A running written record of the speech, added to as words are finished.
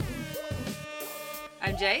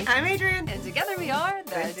I'm Jay. I'm Adrian. And together we are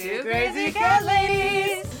the Two Crazy Cat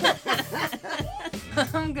Ladies.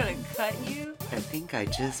 I'm gonna cut you. I think I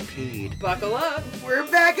just peed. Buckle up. We're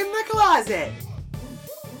back in the closet.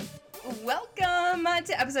 Welcome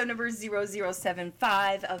to episode number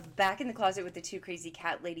 0075 of Back in the Closet with the Two Crazy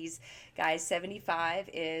Cat Ladies. Guys, 75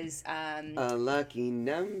 is a lucky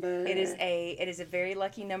number. It is a very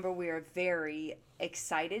lucky number. We are very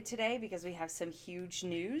excited today because we have some huge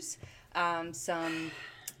news. Some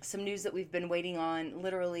news that we've been waiting on.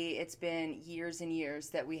 Literally, it's been years and years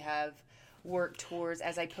that we have worked towards.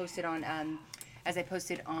 As I posted on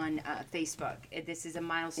Facebook, this is a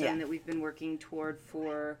milestone that we've been working toward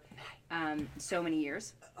for so many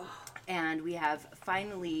years, and we have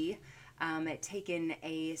finally taken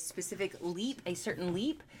a certain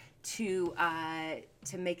leap to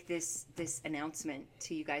make this announcement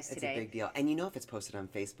to you guys today. It's a big deal, and you know, if it's posted on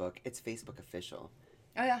Facebook, it's Facebook official.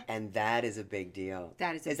 Oh yeah, and that is a big deal.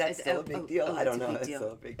 Is that still a big deal? I don't know. It's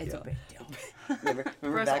still a big deal. It's a big deal.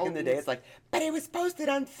 remember back in the day, it's like, but it was posted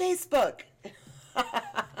on Facebook.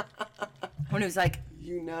 When it was like,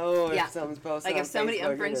 you know, if someone's posted, like if somebody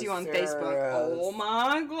unfriends you on Facebook, oh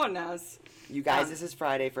my goodness. You guys, this is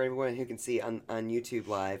Friday for everyone who can see on YouTube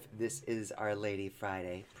Live. This is Our Lady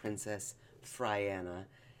Friday, Princess Fryana.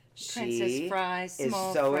 She is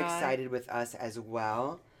so excited with us as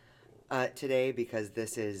well today because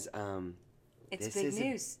this is it's big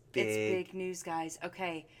news. It's big news, guys.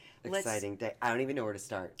 Okay. Exciting day. I don't even know where to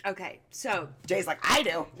start. Okay, so Jay's like, I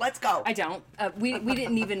do. Let's go. I don't. We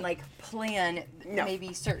didn't even plan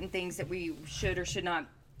maybe certain things that we should or should not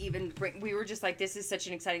even bring. We were just like, this is such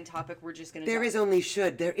an exciting topic. We're just gonna. There is only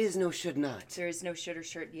should. There is no should not. There is no should or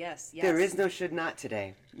should. Yes. There is no should not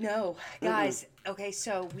today. No, guys. Okay,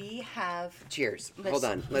 so we have. Cheers. Hold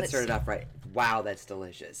on. Let's start it off right. Wow, that's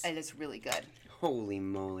delicious. It is really good. Holy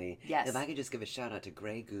moly. Yes. If I could just give a shout out to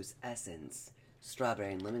Grey Goose Essence.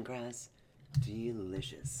 Strawberry and lemongrass,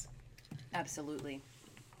 delicious. Absolutely.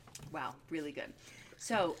 Wow, really good.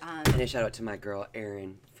 So, and a shout out to my girl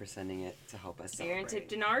Erin for sending it to help us celebrate. Erin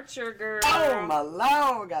tipped an Archer, girl. Oh my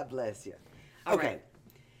Lord, God bless you. All okay. Right.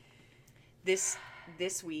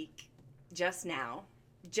 This week, just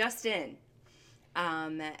in,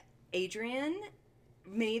 Adrian.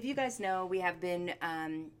 Many of you guys know we have been.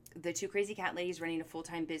 The Two Crazy Cat Ladies running a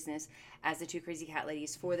full-time business as the Two Crazy Cat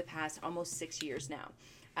Ladies for the past almost 6 years now.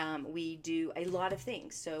 We do a lot of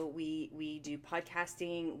things. So we do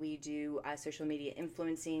podcasting, we do social media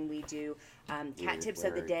influencing, we do cat tips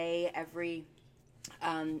of the day every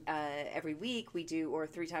week. We do, or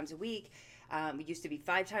 3 times a week. We used to be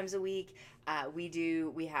 5 times a week.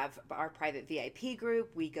 We have our private VIP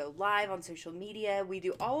group. We go live on social media. We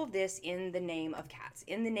do all of this in the name of cats,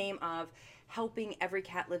 in the name of helping every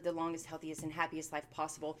cat live the longest, healthiest, and happiest life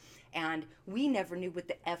possible. And we never knew what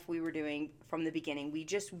the F we were doing from the beginning. We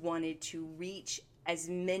just wanted to reach as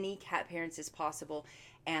many cat parents as possible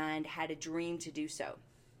and had a dream to do so.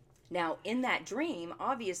 Now, in that dream,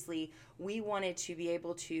 obviously, we wanted to be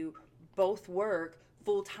able to both work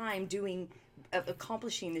full-time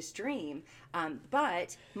accomplishing this dream,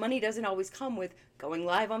 but money doesn't always come with going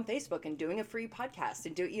live on Facebook and doing a free podcast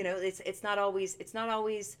and it's not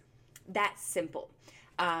always that simple.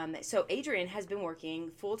 So Adrian has been working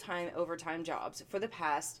full-time overtime jobs for the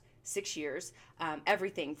past 6 years,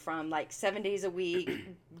 everything from like 7 days a week,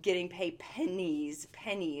 getting paid pennies,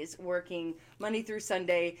 working Monday through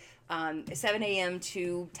Sunday, 7 a.m.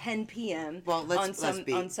 to 10 p.m. Well, on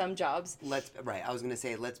some jobs. I was going to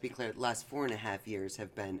say, let's be clear. The last 4.5 years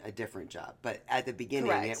have been a different job, but at the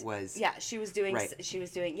beginning it was. Yeah, she was doing.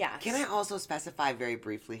 Yeah. Can I also specify very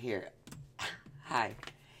briefly here? Hi.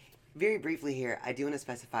 Very briefly here, I do want to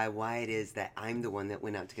specify why it is that I'm the one that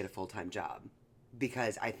went out to get a full-time job.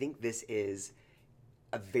 Because I think this is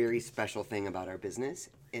a very special thing about our business,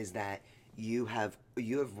 is that you have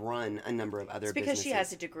run a number of other businesses. Because she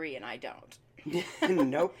has a degree and I don't.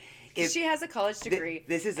 Nope. She has a college degree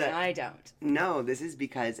and I don't. No, this is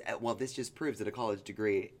because, this just proves that a college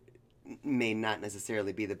degree may not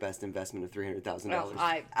necessarily be the best investment of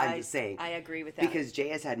 $300,000. I'm just saying. I agree with that. Because Jay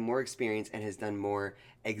has had more experience and has done more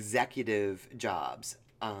executive jobs,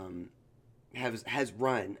 has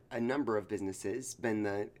run a number of businesses, been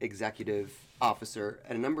the executive officer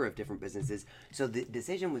at a number of different businesses. So the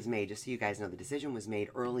decision was made, just so you guys know, the decision was made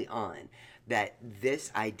early on that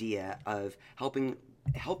this idea of helping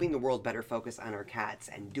the world better focus on our cats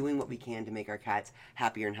and doing what we can to make our cats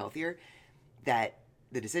happier and healthier, that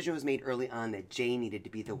the decision was made early on that Jay needed to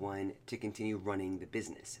be the one to continue running the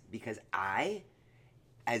business. Because I,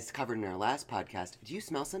 as covered in our last podcast, do you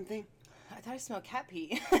smell something? I thought I smelled cat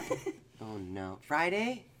pee. Oh no.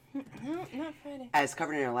 Friday? No, not Friday. As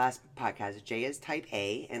covered in our last podcast, Jay is type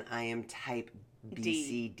A, and I am type B, D,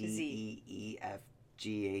 C, D, Z. E, E, F,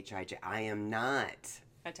 G, H, I, J. I am not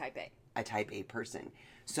A type A. a type A person.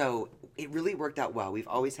 So it really worked out well. We've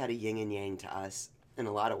always had a yin and yang to us in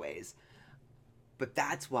a lot of ways. But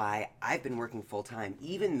that's why I've been working full time,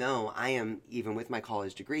 even though I am, even with my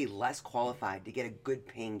college degree, less qualified to get a good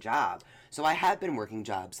paying job. So I have been working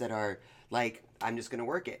jobs that are like, I'm just going to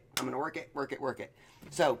work it. I'm going to work it.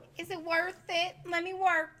 So Is it worth it? Let me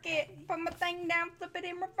work it. Put my thing down, flip it,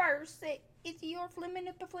 and reverse it. Is your flipping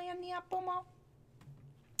it before the apple?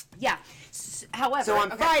 Yeah. However, so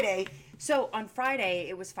on okay. Friday, So on Friday,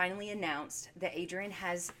 it was finally announced that Adrian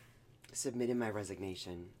has submitted my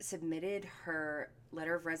resignation. submitted her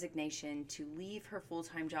letter of resignation to leave her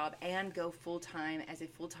full-time job and go full-time as a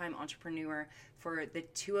full-time entrepreneur for the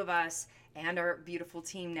two of us and our beautiful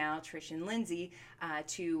team now, Trish and Lindsay,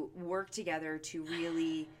 to work together to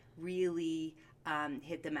really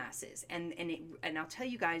hit the masses. And I'll tell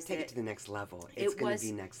you guys Take that it to the next level. It's going to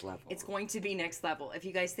be next level. it's going to be next level. If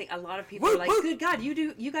you guys think, a lot of people Woo, are like, woo. good God,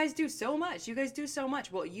 you guys do so much. You guys do so much.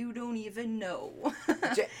 Well, you don't even know.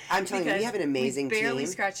 I'm telling you, we Because have an amazing we barely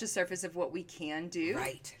team. scratched the surface of what we can do.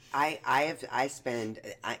 Right.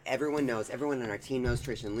 Everyone knows, everyone on our team knows,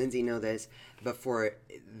 Trish and Lindsay know this, but for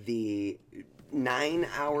the 9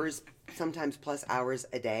 hours, sometimes plus hours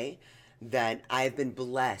a day, that I've been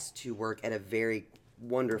blessed to work at a very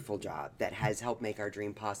wonderful job that has helped make our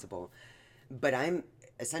dream possible. But I'm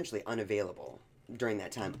essentially unavailable during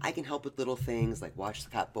that time. I can help with little things like watch the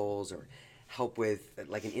fat bowls or help with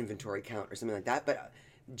like an inventory count or something like that. But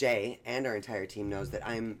Jay and our entire team knows that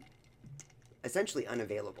I'm essentially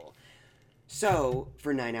unavailable. So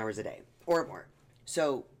for 9 hours a day or more.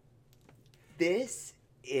 So this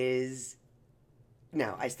is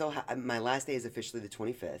now I still have my last day is officially the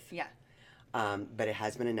 25th. Yeah. But it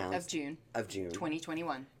has been announced Of June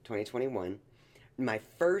 2021. 2021. My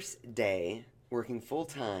first day working full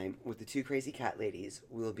time with the two crazy cat ladies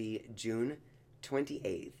will be June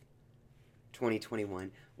 28th,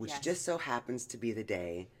 2021, which Yes. just so happens to be the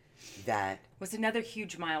day that Was another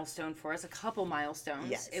huge milestone for us, a couple milestones.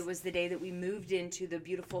 Yes. It was the day that we moved into the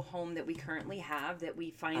beautiful home that we currently have, that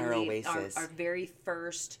we finally oasis. our very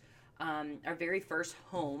first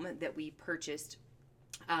home that we purchased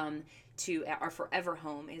to our forever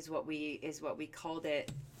home is what we called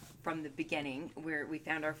it from the beginning, where we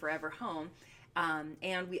found our forever home,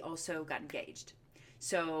 and we also got engaged.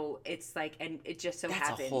 So it's like, and it just so that's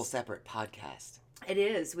happens a whole separate podcast. it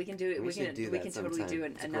is. We can do it. We should do we that can totally sometime. do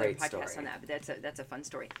It's a another great podcast story. on that. But that's a fun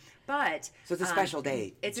story. But So it's a special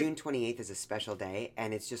day. it's June 28th is a special day,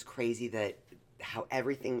 and it's just crazy that how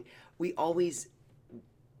everything we always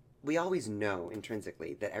know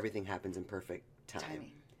intrinsically that everything happens in perfect time.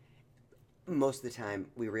 timing. Most of the time,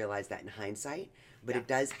 we realize that in hindsight, but it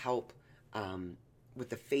does help with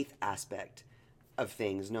the faith aspect of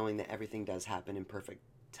things, knowing that everything does happen in perfect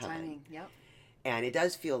time. Timing. Yep. And it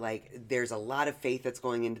does feel like there's a lot of faith that's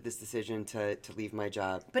going into this decision to leave my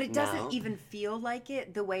job. But it doesn't now. even feel like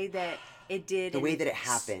it the way that it did. The in way that it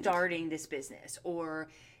happened. starting this business, or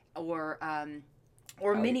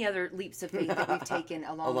many other leaps of faith that we've taken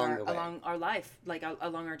Along the way. along our life, like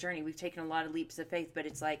along our journey. We've taken a lot of leaps of faith, but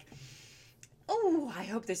it's like, oh, I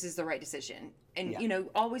hope this is the right decision. And, Yeah.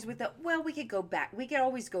 Always with the, well, we could go back. We could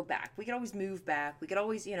always go back. We could always move back. We could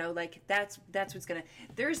always, like, that's what's going to,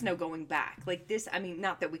 there is no going back. Like this, I mean,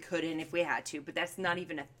 not that we couldn't if we had to, but that's not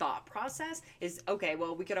even a thought process is, okay,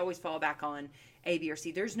 well, we could always fall back on A, B, or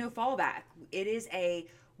C. There's no fallback. It is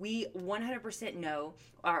we 100% know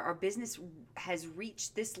our business has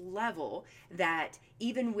reached this level that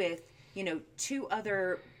even with, two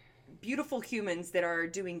other beautiful humans that are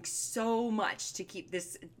doing so much to keep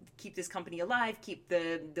this company alive, keep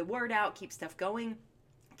the word out, keep stuff going,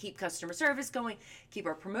 keep customer service going, keep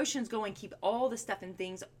our promotions going, keep all the stuff and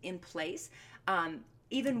things in place.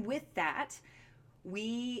 Even with that,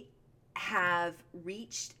 we have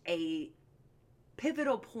reached a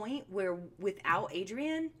pivotal point where without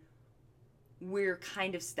Adrian, we're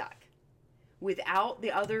kind of stuck. Without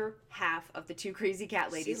the other half of the two crazy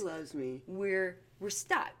cat ladies, She loves me. we're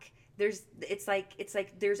stuck.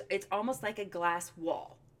 It's almost like a glass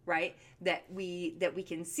wall, right? That we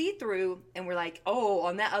can see through, and we're like, oh,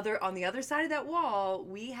 on the other side of that wall,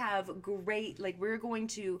 we have great, like, we're going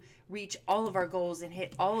to reach all of our goals and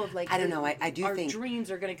hit all of, like, I don't know, I do our think- dreams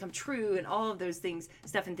are going to come true, and all of those things,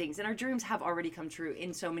 and our dreams have already come true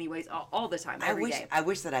in so many ways, all the time, every day. I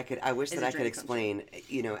wish that I could a dream come explain,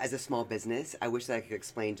 as a small business, I wish that I could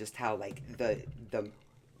explain just how like the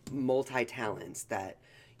multi talents that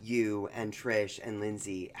you and Trish and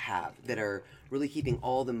Lindsay have that are really keeping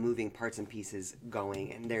all the moving parts and pieces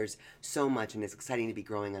going. And there's so much, and it's exciting to be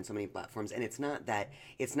growing on so many platforms. And it's not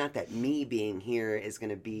that me being here is going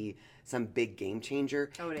to be some big game changer.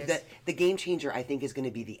 Oh, it is. The game changer, I think, is going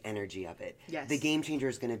to be the energy of it. Yes. The game changer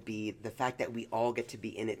is going to be the fact that we all get to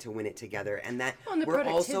be in it to win it together, and that and the we're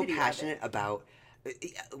also productivity of passionate about.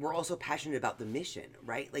 We're also passionate about the mission,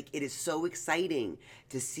 right? Like, it is so exciting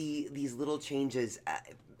to see these little changes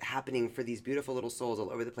happening for these beautiful little souls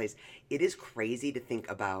all over the place. It is crazy to think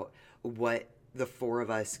about what the four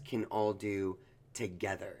of us can all do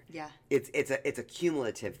together. Yeah. It's a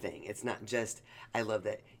cumulative thing. It's not just, I love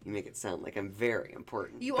that you make it sound like I'm very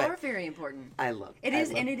important. You but are very important. I love it.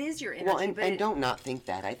 And it is your energy. Well, and, but and don't not think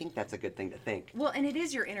that. I think that's a good thing to think. Well, and it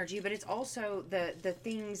is your energy, but it's also the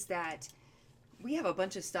things that we have a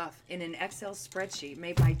bunch of stuff in an Excel spreadsheet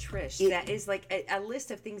made by Trish that is like a list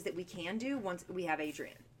of things that we can do once we have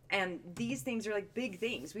Adrian. And these things are like big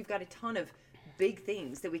things. We've got a ton of big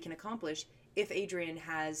things that we can accomplish if Adrian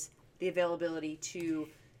has the availability to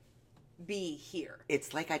be here.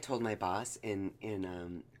 It's like I told my boss in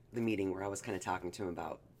the meeting where I was kind of talking to him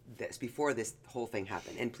about this before this whole thing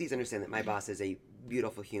happened. And please understand that my boss is a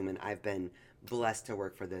beautiful human. I've been blessed to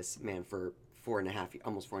work for this man for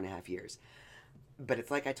almost 4.5 years. But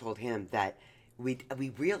it's like I told him that we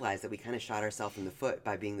realized that we kind of shot ourselves in the foot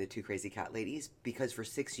by being the two crazy cat ladies, because for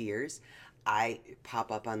 6 years I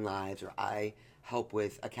pop up on lives or I help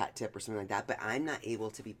with a cat tip or something like that, but I'm not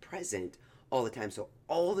able to be present all the time. So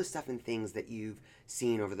all the stuff and things that you've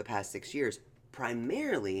seen over the past 6 years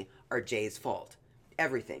primarily are Jay's fault.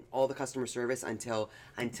 Everything, all the customer service until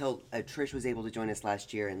Trish was able to join us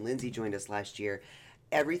last year and Lindsay joined us last year.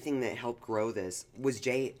 Everything that helped grow this was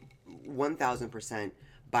Jay 1,000%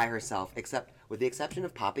 by herself, except with the exception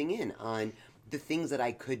of popping in on the things that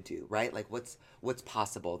I could do, right? Like what's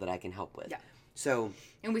possible that I can help with. Yeah. So,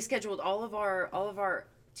 and we scheduled all of our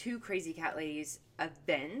two crazy cat ladies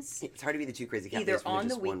events. It's hard to be the two crazy cat either ladies when on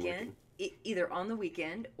there's the just one weekend, working. either on the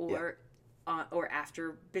weekend or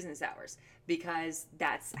after business hours, because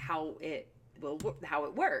that's how it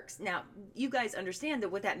works. Now, you guys understand that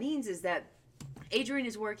what that means is that Adrienne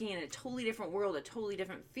is working in a totally different world, a totally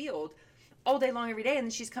different field, all day long, every day, and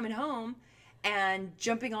then she's coming home and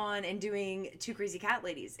jumping on and doing Two Crazy Cat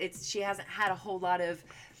Ladies. She hasn't had a whole lot of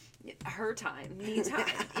her time, me time.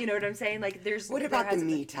 You know what I'm saying? Like, What about the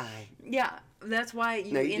me time? Yeah, that's why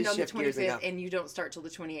you No, you end just on the shift gears and 25th go. and you don't start till the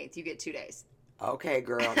 28th. You get 2 days. Okay,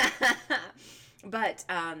 girl.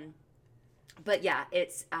 But yeah,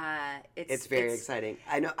 it's very exciting.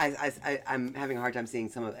 I know. I'm having a hard time seeing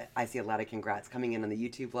some of it. I see a lot of congrats coming in on the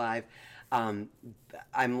YouTube live. I'm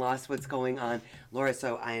lost what's going on, Laura.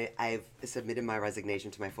 So I've submitted my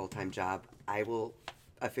resignation to my full-time job. I will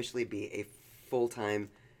officially be a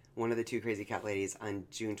full-time one of the Two Crazy Cat Ladies on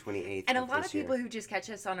June 28th. And a lot of people who just catch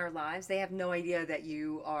us on our lives, they have no idea that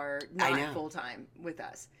you are not full-time with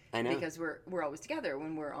us. I know. Because we're always together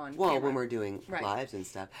when we're on Well, camera. when we're doing Right. lives and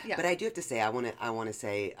stuff. Yeah. But I do have to say, I want to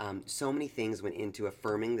say, so many things went into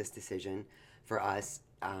affirming this decision for us.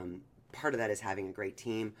 Part of that is having a great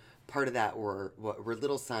team. Part of that were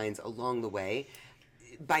little signs along the way.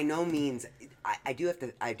 By no means, I do have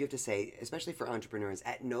to say, especially for entrepreneurs,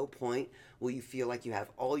 at no point will you feel like you have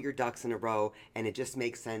all your ducks in a row and it just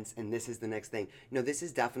makes sense and this is the next thing. No, this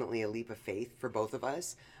is definitely a leap of faith for both of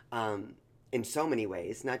us, in so many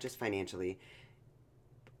ways, not just financially.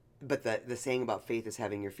 But the saying about faith is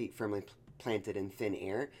having your feet firmly planted in thin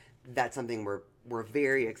air. That's something we're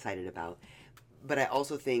very excited about. But I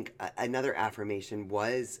also think another affirmation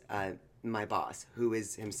was my boss, who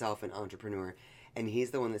is himself an entrepreneur. And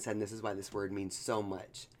he's the one that said, and this is why this word means so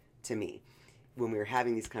much to me, when we were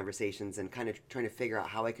having these conversations and kind of trying to figure out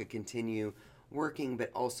how I could continue working,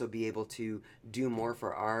 but also be able to do more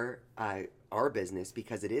for our business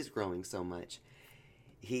because it is growing so much.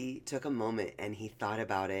 He took a moment and he thought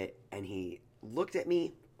about it and he looked at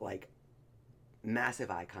me like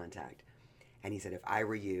massive eye contact. And he said, if I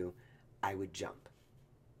were you, I would jump.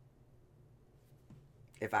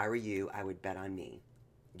 If I were you, I would bet on me.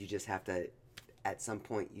 You just have to, at some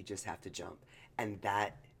point, you just have to jump. And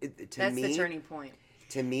that's the turning point.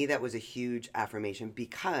 To me, that was a huge affirmation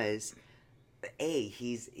because, A,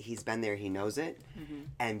 he's been there, he knows it,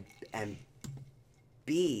 and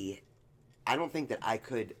B, I don't think that I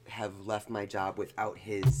could have left my job without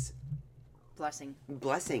his blessing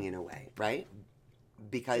in a way, right?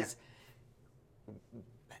 Because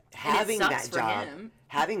having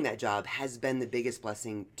that job has been the biggest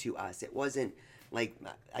blessing to us. It wasn't like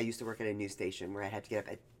I used to work at a news station where I had to get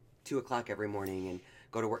up at 2 o'clock every morning and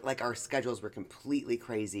go to work. Like, our schedules were completely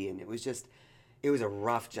crazy, and it was just, it was a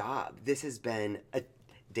rough job. This has been a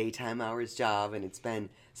daytime hours job, and it's been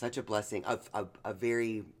such a blessing. A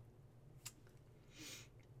very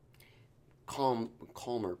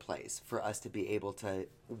calmer place for us to be able to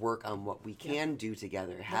work on what we can do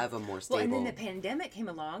together, have a more stable. Well, and then the pandemic came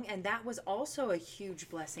along, and that was also a huge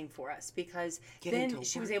blessing for us because Getting then to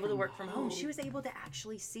she was work able to from work from home. She home. was able to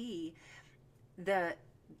actually see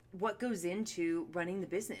what goes into running the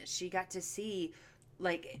business. She got to see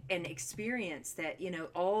like an experience that, you know,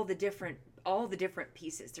 all the different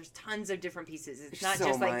pieces. There's tons of different pieces. It's not so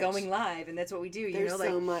just like much. going live and that's what we do. You There's know, like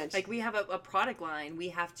so much. like we have a product line. We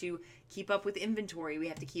have to keep up with inventory. We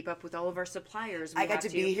have to keep up with all of our suppliers. We I got have to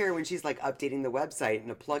be here when she's like updating the website and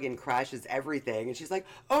a plugin crashes everything. And she's like,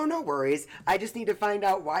 oh, no worries. I just need to find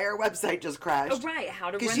out why our website just crashed. Oh, right, how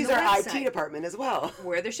to run Because the she's our website. IT department as well.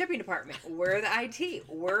 We're the shipping department. We're the IT.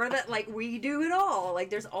 We're the, like, we do it all. Like,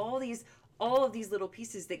 there's all of these little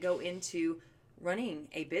pieces that go into running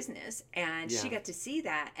a business, and she Yeah. got to see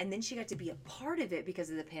that, and then she got to be a part of it because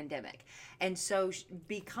of the pandemic. And so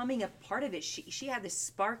becoming a part of it, she had this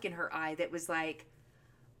spark in her eye that was like,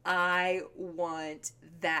 I want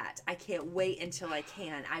that. I can't wait until I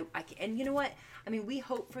can. And you know what? I mean, we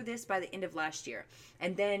hoped for this by the end of last year,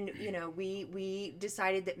 and then, you know, we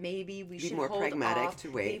decided that maybe we Be should more hold pragmatic off.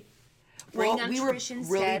 to wait. Bring Well, on we were Trish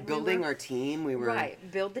really instead. building our team. We were Right,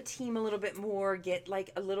 build the team a little bit more, get like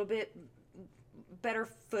a little bit better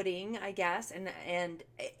footing, I guess, and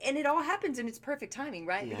it all happens in its perfect timing,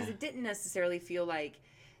 right? Yeah. Because it didn't necessarily feel like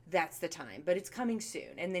that's the time, but it's coming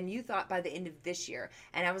soon. And then you thought by the end of this year,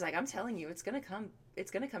 and I was like, I'm telling you, it's gonna come.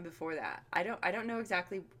 It's gonna come before that. I don't know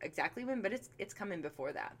exactly when, but it's coming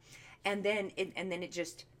before that. And then it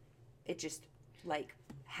just like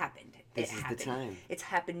happened. This it is the happened. time. It's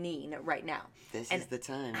happening right now. This And is the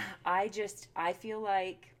time. I feel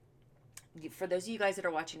like, for those of you guys that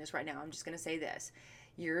are watching this right now, I'm just going to say this: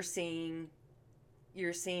 you're seeing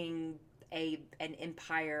an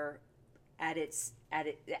empire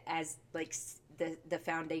as like the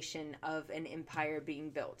foundation of an empire being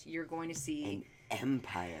built. You're going to see An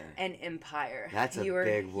empire. an empire. That's a You are-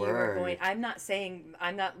 big you are word. I'm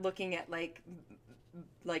not looking at like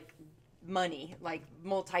money, like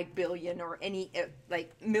multi-billion or any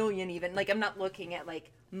like million even. Like, I'm not looking at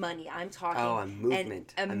like money. I'm talking Oh, a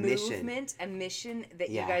movement, a a mission. movement, a mission that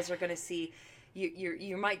Yeah. you guys are going to see.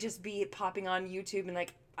 You might just be popping on YouTube and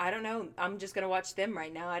like, I don't know, I'm just going to watch them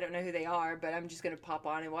right now. I don't know who they are, but I'm just going to pop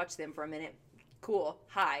on and watch them for a minute. Cool.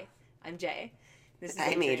 Hi, I'm Jay. This is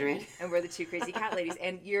I'm Adrian. and we're the two crazy cat ladies.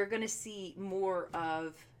 And you are going to see more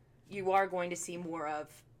of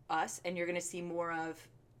us, and you're going to see more of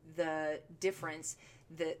the difference,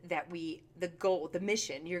 the goal, the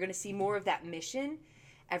mission. You're going to see more of that mission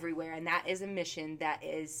everywhere, and that is a mission that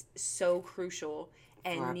is so crucial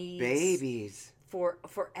and For our needs babies. for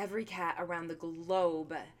every cat around the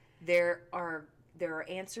globe. There are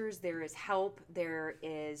answers, there is help,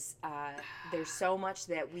 there's so much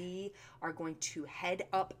that we are going to head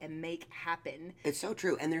up and make happen. It's so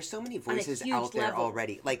true. And there's so many voices huge out there level.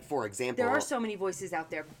 already. Like, for example, There are so many voices out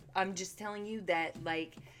there. I'm just telling you that,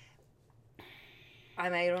 like, I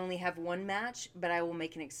might only have one match, but I will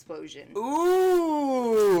make an explosion.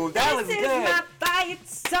 Ooh, that was This is good. my fight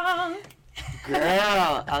song.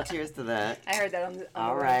 Girl, I'll cheers to that. I heard that on the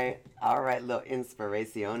All right, little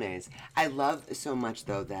inspiraciones. I love so much,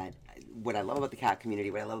 though, that what I love about the cat community,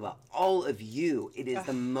 what I love about all of you, it is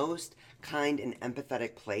the most kind and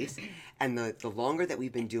empathetic place. And the longer that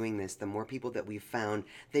we've been doing this, the more people that we've found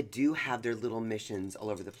that do have their little missions all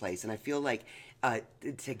over the place. And I feel like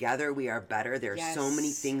together we are better. There are so many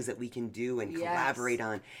Yes. things that we can do and Yes. collaborate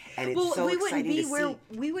on. And it's Well, so we wouldn't exciting be to where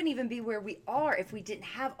see. we wouldn't even be where we are if we didn't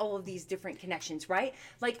have all of these different connections, right?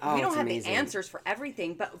 Like, Oh, we don't it's have amazing. the answers for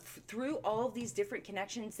everything, but through all of these different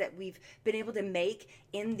connections that we've been able to make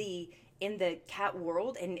in the cat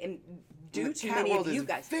world, and due The to cat many world of you is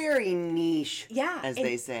guys, very niche, as and-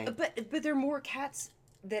 they say. But there are more cats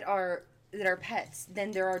that are pets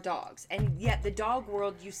than there are dogs, and yet the dog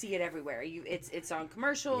world, you see it everywhere. It's on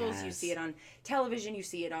commercials, you see Yes. it on television, you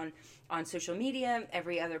see it on social media,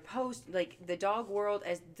 every other post. Like, the dog world,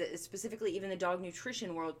 specifically even the dog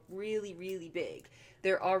nutrition world, really, really big.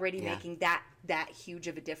 They're already Yeah. making that huge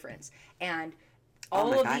of a difference, and Oh all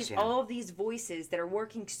my of gosh, these yeah. all of these voices that are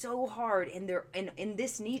working so hard in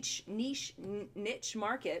this niche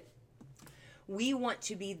market. We want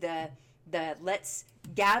to be the let's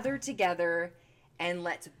gather together and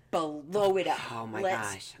let's blow it up. Oh my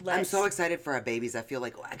Let's- gosh. I'm so excited for our babies. I feel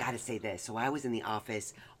like, I gotta say this. So I was in the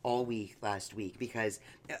office all week last week because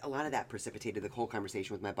a lot of that precipitated the whole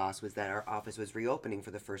conversation with my boss was that our office was reopening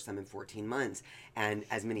for the first time in 14 months. And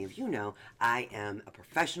as many of you know, I am a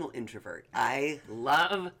professional introvert. I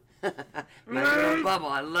love my little bubble.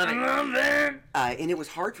 I love it. And it was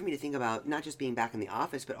hard for me to think about not just being back in the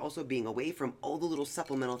office, but also being away from all the little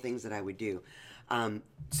supplemental things that I would do.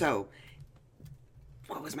 So,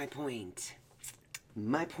 what was my point?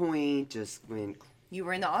 My point just went. You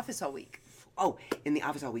were in the office all week. Oh, in the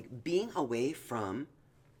office all week, being away from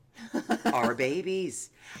our babies.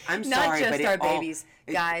 I'm Not sorry, just but our it all- babies,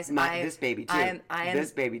 it- guys. this baby too.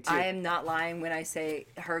 This baby too. I am not lying when I say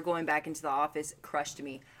her going back into the office crushed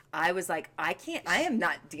me. I was like, I am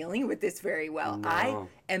not dealing with this very well. No. I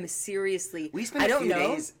am seriously. We spent I a don't few know.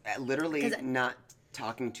 days literally 'Cause- not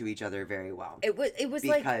talking to each other very well. It was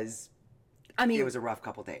like, because I mean, it was a rough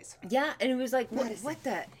couple days. yeah, and it was like, what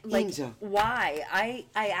the, like, Angel. why? I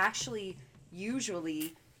actually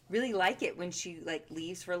usually really like it when she like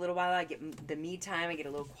leaves for a little while. I get the me time, I get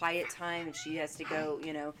a little quiet time, and she has to go,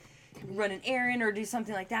 run an errand or do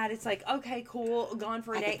something like that. It's like, okay, cool, gone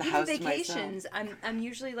for a I day. get the Even house to vacations, I'm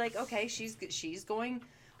usually like, okay, she's going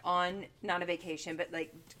on not a vacation, but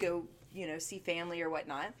like to go, see family or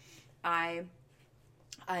whatnot.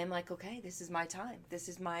 I'm like, okay, this is my time.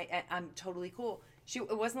 I'm totally cool.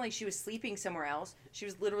 It wasn't like she was sleeping somewhere else. She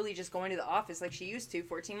was literally just going to the office like she used to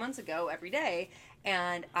 14 months ago every day.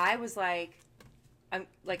 And I was like, I'm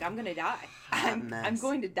going to die. I'm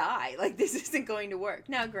going to die. Like, this isn't going to work.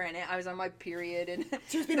 Now, granted, I was on my period and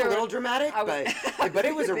She was being a little dramatic, but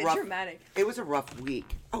it was a bit rough. dramatic. It was a rough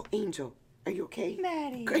week. Oh, Angel, are you okay?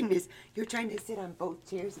 Maddie. Goodness, you're trying to sit on both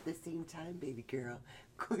chairs at the same time, baby girl.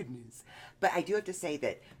 Goodness. But I do have to say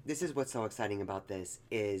that this is what's so exciting about this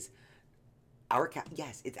is our cat.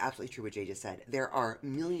 Yes, it's absolutely true what Jay just said. There are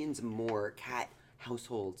millions more cat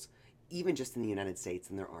households, even just in the United States,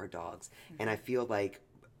 than there are dogs. Mm-hmm. And I feel like,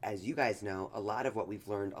 as you guys know, a lot of what we've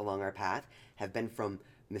learned along our path have been from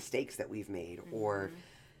mistakes that we've made or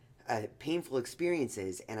painful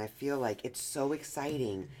experiences. And I feel like it's so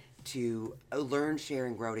exciting to learn, share,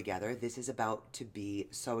 and grow together. This is about to be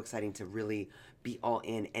so exciting to really be all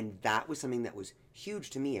in. And that was something that was huge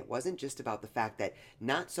to me. It wasn't just about the fact that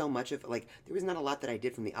not so much of, like, there was not a lot that I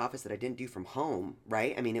did from the office that I didn't do from home,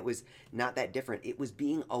 right? I mean, it was not that different. It was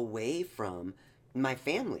being away from my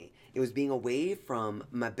family. It was being away from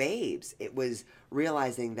my babes. It was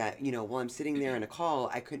realizing that, while I'm sitting there in a call,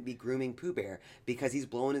 I couldn't be grooming Pooh Bear because he's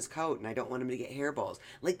blowing his coat and I don't want him to get hairballs.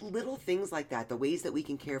 Like little things like that, the ways that we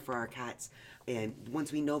can care for our cats. And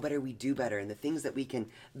once we know better, we do better. And the things that we can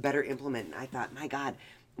better implement. And I thought, my God,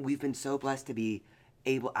 we've been so blessed to be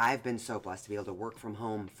I've been so blessed to be able to work from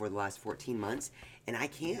home for the last 14 months. And I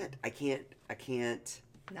can't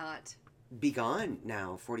Not. be gone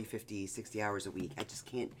now 40, 50, 60 hours a week. I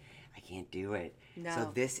can't do it. No.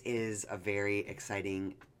 So this is a very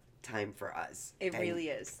exciting time for us. It really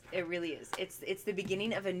is. It really is. It's the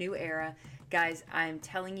beginning of a new era. Guys, I'm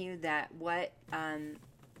telling you that what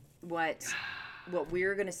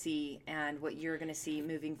we're going to see and what you're going to see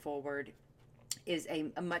moving forward is a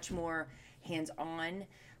much more hands-on.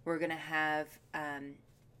 We're going to have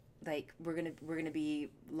we're gonna be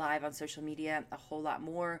live on social media a whole lot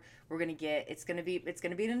more. It's gonna be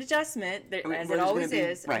an adjustment as it always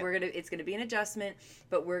is. Right. It's gonna be an adjustment,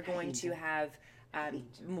 but we're going to have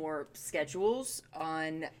more schedules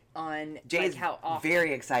on Jay is how often.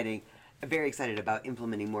 very excited about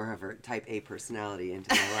implementing more of her type A personality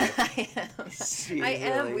into my life. I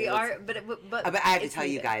am. We is. are, but But I have to it's tell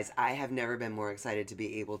you needed. guys, I have never been more excited to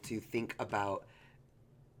be able to think about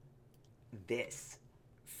this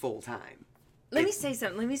full time. Let me say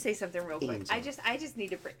something real quick. Angel. I just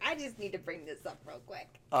need to bring this up real quick.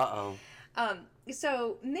 Uh-oh.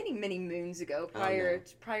 So many moons ago, prior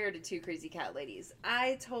to Two Crazy Cat Ladies,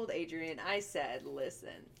 I told Adrian, I said, listen,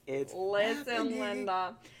 happening.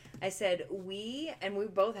 Linda. I said, we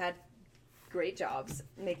both had great jobs,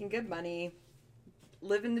 making good money,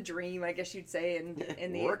 living the dream, I guess you'd say,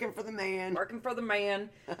 in the working for the man.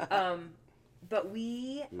 But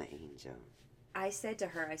we, My angel. I said to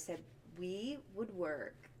her, we would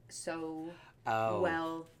work so Oh.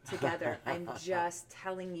 well together. I'm just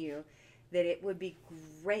telling you that it would be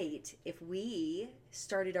great if we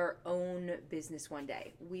started our own business one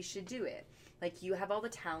day. We should do it. Like, you have all the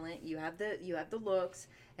talent, you have the looks,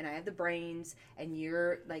 and I have the brains, and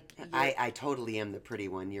you're I totally am the pretty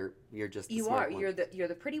one. You're just the you smart are. one. You're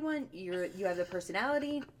the pretty one. You have the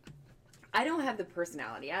personality. I don't have the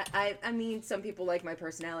personality. I mean, some people like my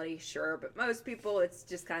personality, sure, but most people, it's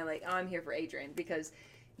just kind of like, oh, I'm here for Adrian because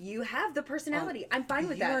you have the personality. I'm fine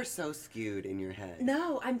with that. You are so skewed in your head.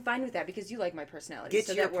 No, I'm fine with that because you like my personality. Get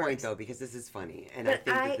so to your that point works. though, because this is funny, and I think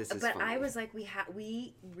that this is But funny. I was like,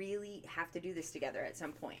 we really have to do this together at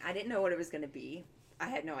some point. I didn't know what it was going to be. I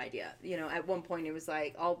had no idea. You know, at one point it was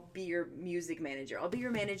like, I'll be your music manager. I'll be your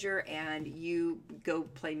manager, and you go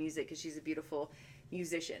play music because she's a beautiful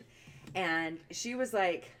musician. And she was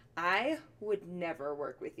like, I would never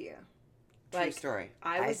work with you. True story.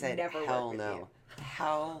 I would said, never hell work with no. you.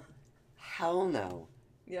 Hell no.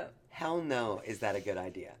 Yeah. Hell no, is that a good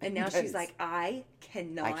idea? And now she's like, I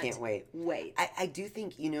cannot. I can't wait. Wait. I do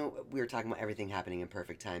think, you know, we were talking about everything happening in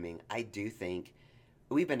perfect timing. I do think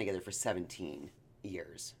we've been together for 17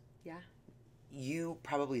 years. Yeah. You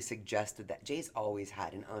probably suggested that Jay's always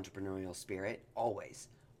had an entrepreneurial spirit. Always.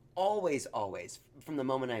 Always, always. From the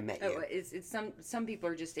moment I met you. Oh, it's some people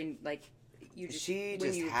are just in like you just She when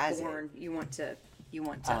just you're has it. born you want to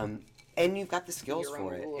And you've got the skills your for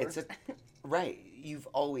own it. ruler. It's a right. You've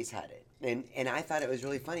always had it. And I thought it was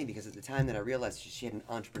really funny because at the time that I realized she had an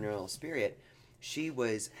entrepreneurial spirit, she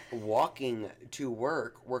was walking to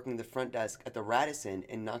work, working the front desk at the Radisson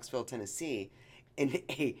in Knoxville, Tennessee, in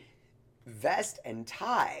a vest and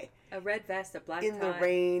tie, a red vest, a black in tie, the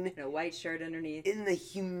rain, and a white shirt underneath, in the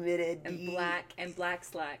humidity, and black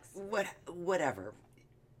slacks. Whatever.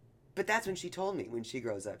 But that's when she told me when she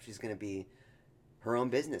grows up she's going to be her own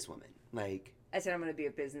businesswoman. Like, I said I'm going to be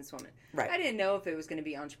a businesswoman. Right. I didn't know if it was going to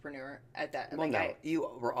be entrepreneur at that. well, like, no, you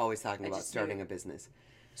were always talking I about just starting knew. a business.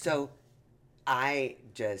 So I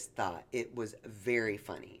just thought it was very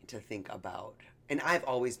funny to think about. And I've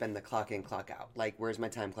always been the clock in, clock out. Like, where's my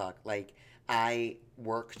time clock? Like, I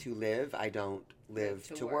work to live. I don't live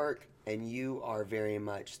to work. And you are very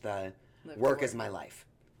much the Live to work is work. my life.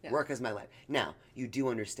 Yeah. Work is my life. Now, you do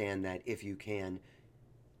understand that if you can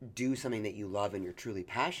do something that you love and you're truly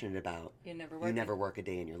passionate about, You you never work a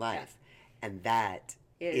day in your life. And that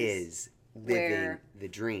Is is living where- the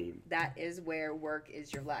dream. That is where work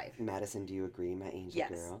is your life. Madison, do you agree, my angel Yes,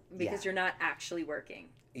 girl? because you're not actually working.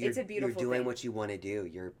 You're, it's a beautiful You're doing thing. what you want to do.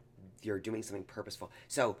 You're doing something purposeful.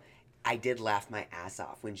 So I did laugh my ass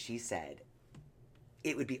off when she said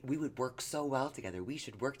we would work so well together. We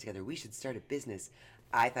should work together. We should start a business.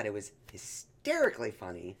 I thought it was hysterically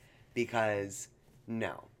funny because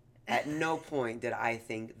no, at no point did I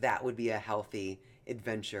think that would be a healthy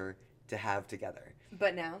adventure to have together.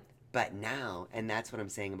 But now, But now, and that's what I'm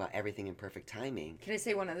saying about everything in perfect timing. can I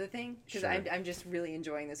say one other thing? Because Sure. I'm just really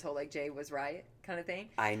enjoying this whole like Jay was right kind of thing.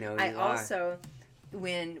 I know you I are. also,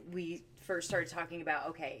 when we first started talking about,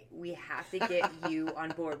 okay, we have to get you on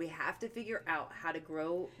board. We have to figure out how to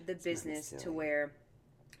grow the business to silly. where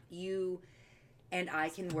you and I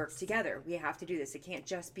can work together. We have to do this. It can't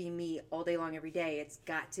just be me all day long every day. It's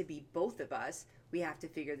got to be both of us. We have to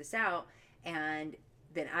figure this out. And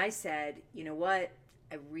then I said, you know what?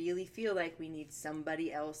 I really feel like we need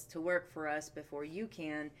somebody else to work for us before you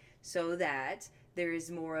can, so that there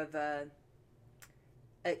is more of a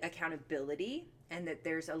accountability, and that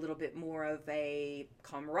there's a little bit more of a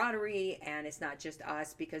camaraderie, and it's not just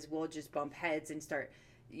us, because we'll just bump heads and start,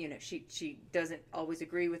 you know, she doesn't always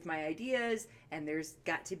agree with my ideas, and there's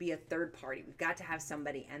got to be a third party. We've got to have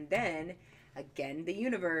somebody. And then again, the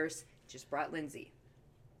universe just brought Lindsay.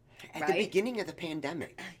 At the right? beginning of the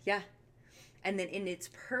pandemic. Yeah. And then in its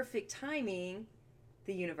perfect timing,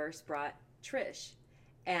 the universe brought Trish.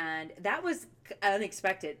 And that was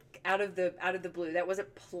unexpected, out of the blue. That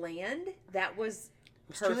wasn't planned. That was It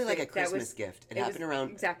was truly like a perfect. That Christmas was- gift. It was- happened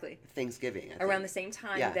around exactly Thanksgiving. I around the think. same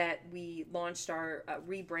time Yeah. that we launched our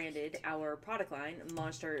rebranded our product line and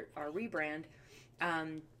launched our rebrand,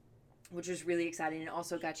 which was really exciting, and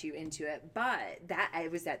also got you into it. But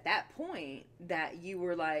it was at that point that you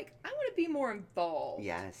were like, I want to be more involved.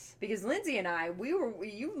 Yes. Because Lindsay and I,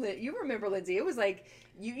 you remember Lindsay? It was like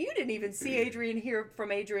you didn't even see Adrian, hear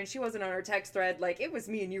from Adrian. She wasn't on our text thread. Like, it was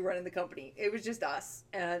me and you running the company. It was just us.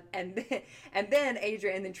 And then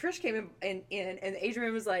Adrian, and then Trish came in, and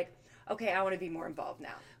Adrian was like, okay, I want to be more involved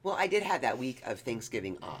now. Well, I did have that week of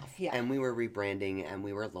Thanksgiving off. Yeah. And we were rebranding and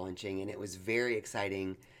we were launching, and it was very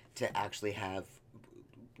exciting to actually have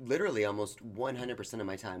literally almost 100% of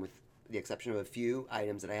my time, with the exception of a few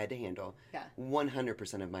items that I had to handle, Yeah.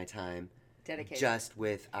 100% of my time Dedicated. just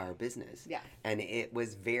with our business. Yeah. And it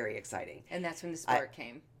was very exciting. And that's when the spark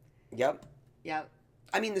came. Yep. Yep.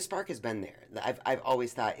 I mean, the spark has been there. I've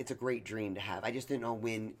always thought it's a great dream to have. I just didn't know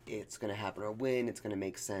when it's going to happen, or when it's going to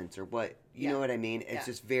make sense, or what. You Yeah. know what I mean? It's Yeah.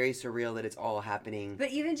 just very surreal that it's all happening. But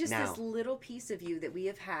even just now. this little piece of you that we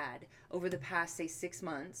have had over the past, say, 6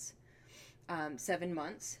 months, 7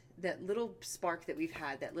 months, that little spark that we've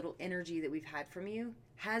had, that little energy that we've had from you,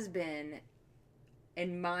 has been,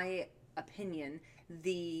 in my opinion,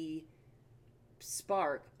 the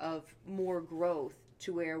spark of more growth,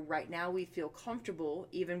 to where right now we feel comfortable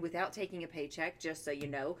even without taking a paycheck. Just so you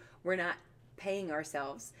know, we're not paying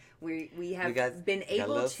ourselves. We have been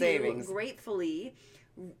able to savings. Gratefully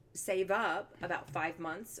save up about 5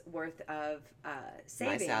 months worth of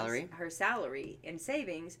savings, her salary in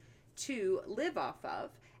savings, to live off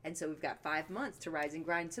of. And so we've got 5 months to rise and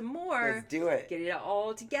grind some more. Let's do it. Get it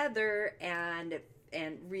all together and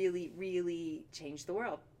really, really change the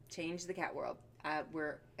world, change the cat world.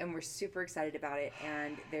 We're super excited about it.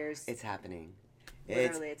 And it's happening.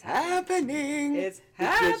 Literally, it's happening. It's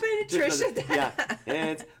happening, Trisha.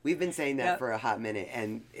 Yeah, we've been saying that for a hot minute,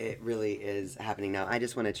 and it really is happening now. I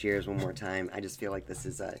just want to cheers one more time. I just feel like this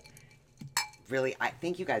is I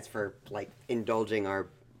thank you guys for indulging our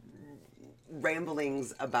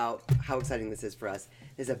ramblings about how exciting this is for us.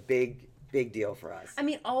 It's a big deal for us. I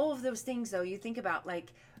mean, all of those things, though, you think about,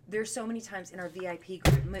 there's so many times in our VIP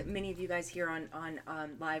group. Many of you guys here on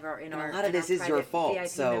live are in our, a lot of this is your fault, VIP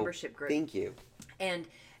so membership group. Thank you. And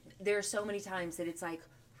there's so many times that it's like,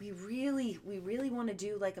 we really want to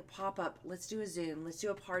do a pop-up. Let's do a Zoom. Let's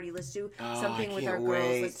do a party. Let's do something with our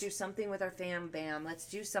girls. Let's do something with our fam bam. Let's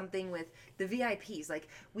do something with the VIPs.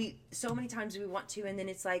 So many times we want to, and then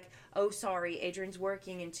it's like, oh, sorry, Adrian's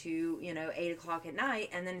working into 8 o'clock at night,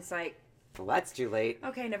 and then it's like, well, that's too late.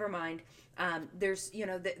 Okay, never mind. There's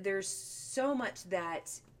so much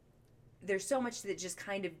that just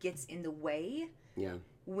kind of gets in the way. Yeah.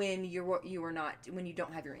 When you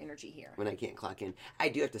don't have your energy here. When I can't clock in. I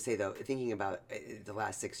do have to say, though, thinking about the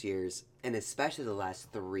last 6 years, and especially the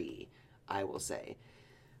last 3, I will say,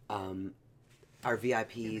 our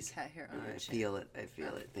VIPs, I feel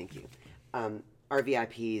it, thank you. Our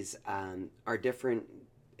VIPs are different,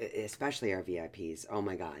 especially our VIPs, oh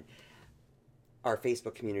my God. Our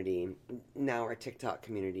Facebook community, now our TikTok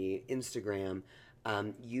community, Instagram,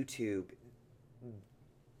 YouTube.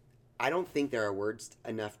 I don't think there are words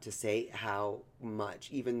enough to say how much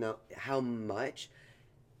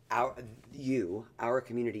our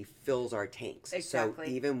community fills our tanks. Exactly.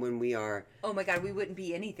 So even when we are... Oh my God, we wouldn't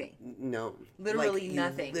be anything. No. Literally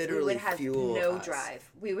nothing. Literally we would have no us.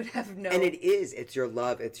 drive. We would have no... And it's your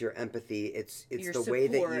love, it's your empathy, it's your the way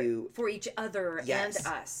that you... for each other and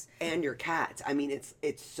us. And your cats. I mean,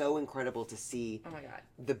 it's so incredible to see... Oh my God.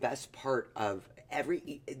 The best part of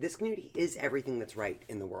this community is everything that's right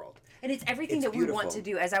in the world. And it's everything that beautiful. we want to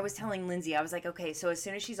do. As I was telling Lindsay, I was like, okay, so as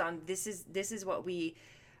soon as she's on, this is what we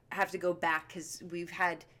have to go back, because we've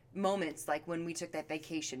had moments like when we took that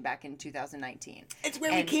vacation back in 2019. It's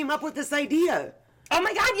where we came up with this idea. Oh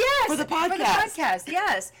my God, yes! For the podcast. For the podcast,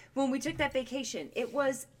 yes. When we took that vacation, it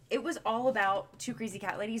was all about two crazy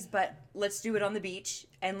cat ladies, but let's do it on the beach,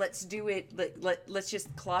 and let's do it, let's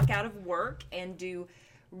just clock out of work and do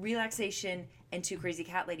relaxation and two crazy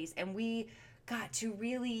cat ladies. And we got to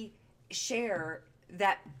really share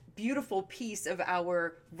that beautiful piece of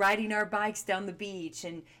our riding our bikes down the beach,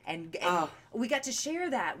 and we got to share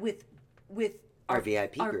that with our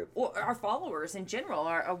VIP group, or our followers in general.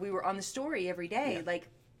 We were on the story every day, yeah.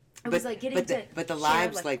 But the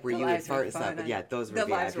lives, where you would fart and stuff, yeah, those were the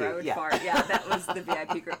VIP. Lives where I would fart, yeah, that was the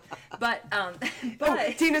VIP group. But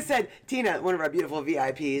Tina, one of our beautiful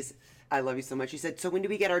VIPs, I love you so much. She said, so when do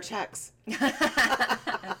we get our checks?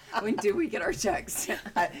 When do we get our checks?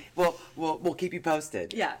 We'll keep you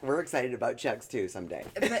posted. Yeah. We're excited about checks too someday.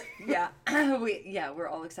 But yeah, we're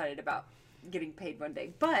all excited about getting paid one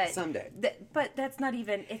day. But someday. But it's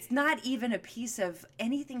not even a piece of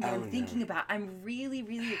anything that I'm thinking about. I'm really,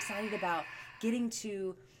 really excited about getting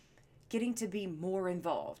to be more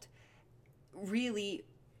involved. Really,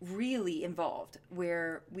 really involved,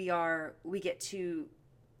 where we get to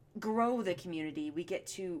grow the community, we get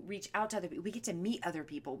to reach out to other people, we get to meet other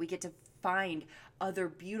people, we get to find other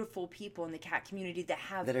beautiful people in the cat community that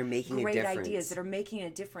are making great ideas, that are making a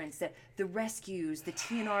difference, that the rescues, the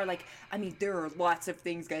TNR, there are lots of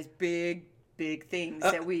things, guys, big things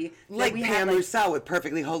that we Pam have, Roussel with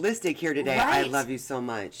Perfectly Holistic here today. Right? I love you so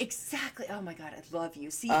much. Exactly. Oh my God, I love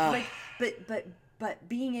you. See, but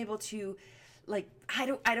being able to, I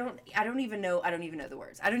don't even know the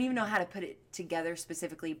words. I don't even know how to put it together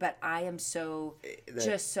specifically, but I am so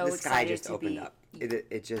excited sky just to opened be up.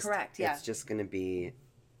 It just correct. Yeah. It's just gonna be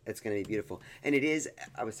beautiful, and it is.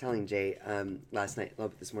 I was telling Jay last night,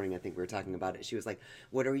 this morning. I think we were talking about it. She was like,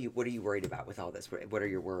 "What are you worried about with all this? What are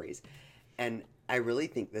your worries?" And I really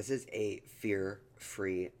think this is a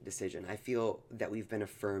fear-free decision. I feel that we've been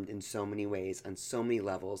affirmed in so many ways, on so many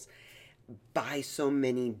levels. by so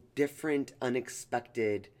many different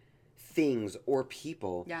unexpected things or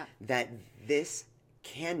people Yeah. that this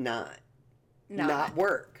cannot No. not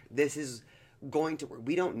work. This is going to work.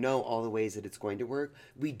 We don't know all the ways that it's going to work.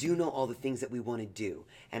 We do know all the things that we want to do.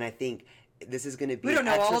 And I think this is going to be We don't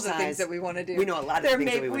know an all the exercise. things that we want to do. We know a lot of things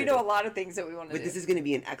that we want to do. know a lot of things that we want to do. But this is going to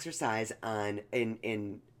be an exercise on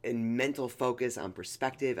in mental focus, on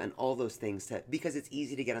perspective, and all those things. Because it's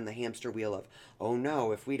easy to get on the hamster wheel of, oh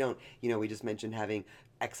no, if we don't, we just mentioned having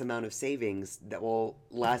X amount of savings that will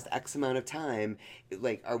last X amount of time.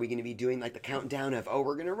 Like, are we going to be doing like the countdown of, oh,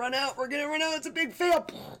 we're going to run out, it's a big fail,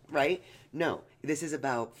 right? No, this is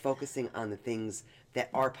about focusing on the things that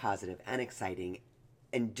are positive and exciting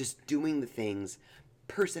and just doing the things,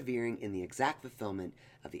 persevering in the exact fulfillment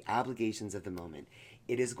of the obligations of the moment.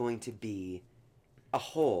 It is going to be a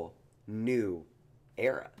whole new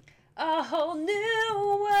era. A whole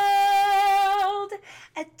new world,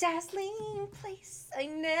 a dazzling place I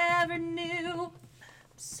never knew. I'm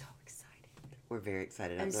so excited. We're very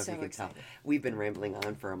excited. I I'm don't know if so you can excited. tell. We've been rambling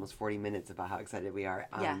on for almost 40 minutes about how excited we are.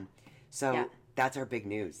 Yeah. So Yeah. that's our big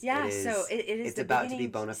news. Yeah, It is, so it is it's the about to be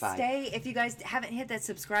beginning. bona fide. Stay. If you guys haven't hit that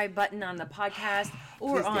subscribe button on the podcast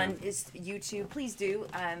or Please do. on YouTube, please do.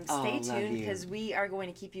 Stay love tuned you. because we are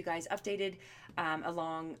going to keep you guys updated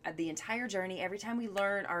along the entire journey. Every time we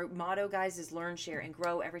learn, our motto, guys, is learn, share, and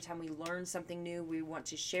grow. Every time we learn something new, we want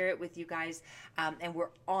to share it with you guys. And we're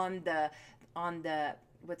on the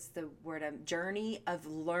what's the word, journey of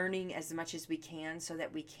learning as much as we can so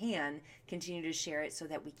that we can continue to share it, so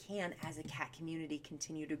that we can, as a cat community,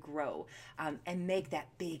 continue to grow and make that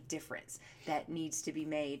big difference that needs to be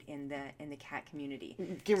made in the cat community.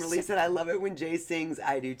 Kimberly said, I love it when Jay sings.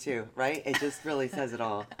 I do too, right? It just really says it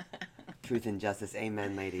all. Truth and justice.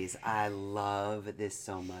 Amen, ladies. I love this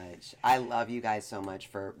so much. I love you guys so much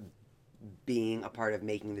for being a part of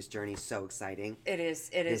making this journey so exciting. It is.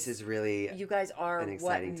 This is really You guys are an what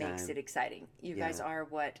exciting makes time. it exciting. You guys Yeah. are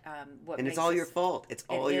what and makes it's all your us fault. It's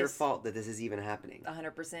all your is. fault that this is even happening.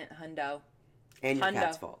 100% hundo. And your Hundo.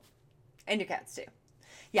 cat's fault. And your cats too.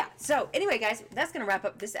 Yeah. So anyway, guys, that's going to wrap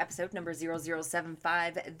up this episode number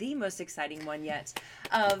 0075, the most exciting one yet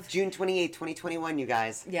of June 28th, 2021, you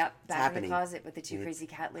guys. Yep, It's back happening. in the closet with the two It's crazy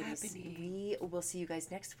cat ladies. happening. We will see you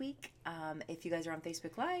guys next week. If you guys are on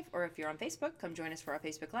Facebook Live, or if you're on Facebook, come join us for our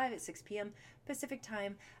Facebook Live at 6 p.m. Pacific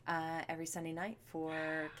time every Sunday night for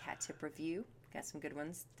Cat Tip Review. Got some good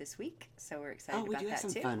ones this week, so we're excited Oh, we about do have that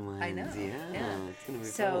some too. fun ones. I know. Yeah, it's gonna be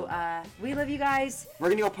So cool. we love you guys. We're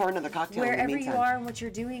gonna go pour another cocktail in Wherever the you meantime. are and what you're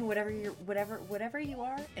doing, whatever you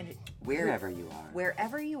are, and Wherever you are.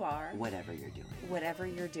 wherever you are, Whatever you're doing. whatever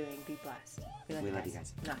you're doing, be blessed. We love you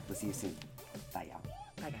guys. Mwah. We'll see you soon. Bye, y'all.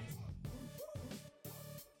 Bye, guys.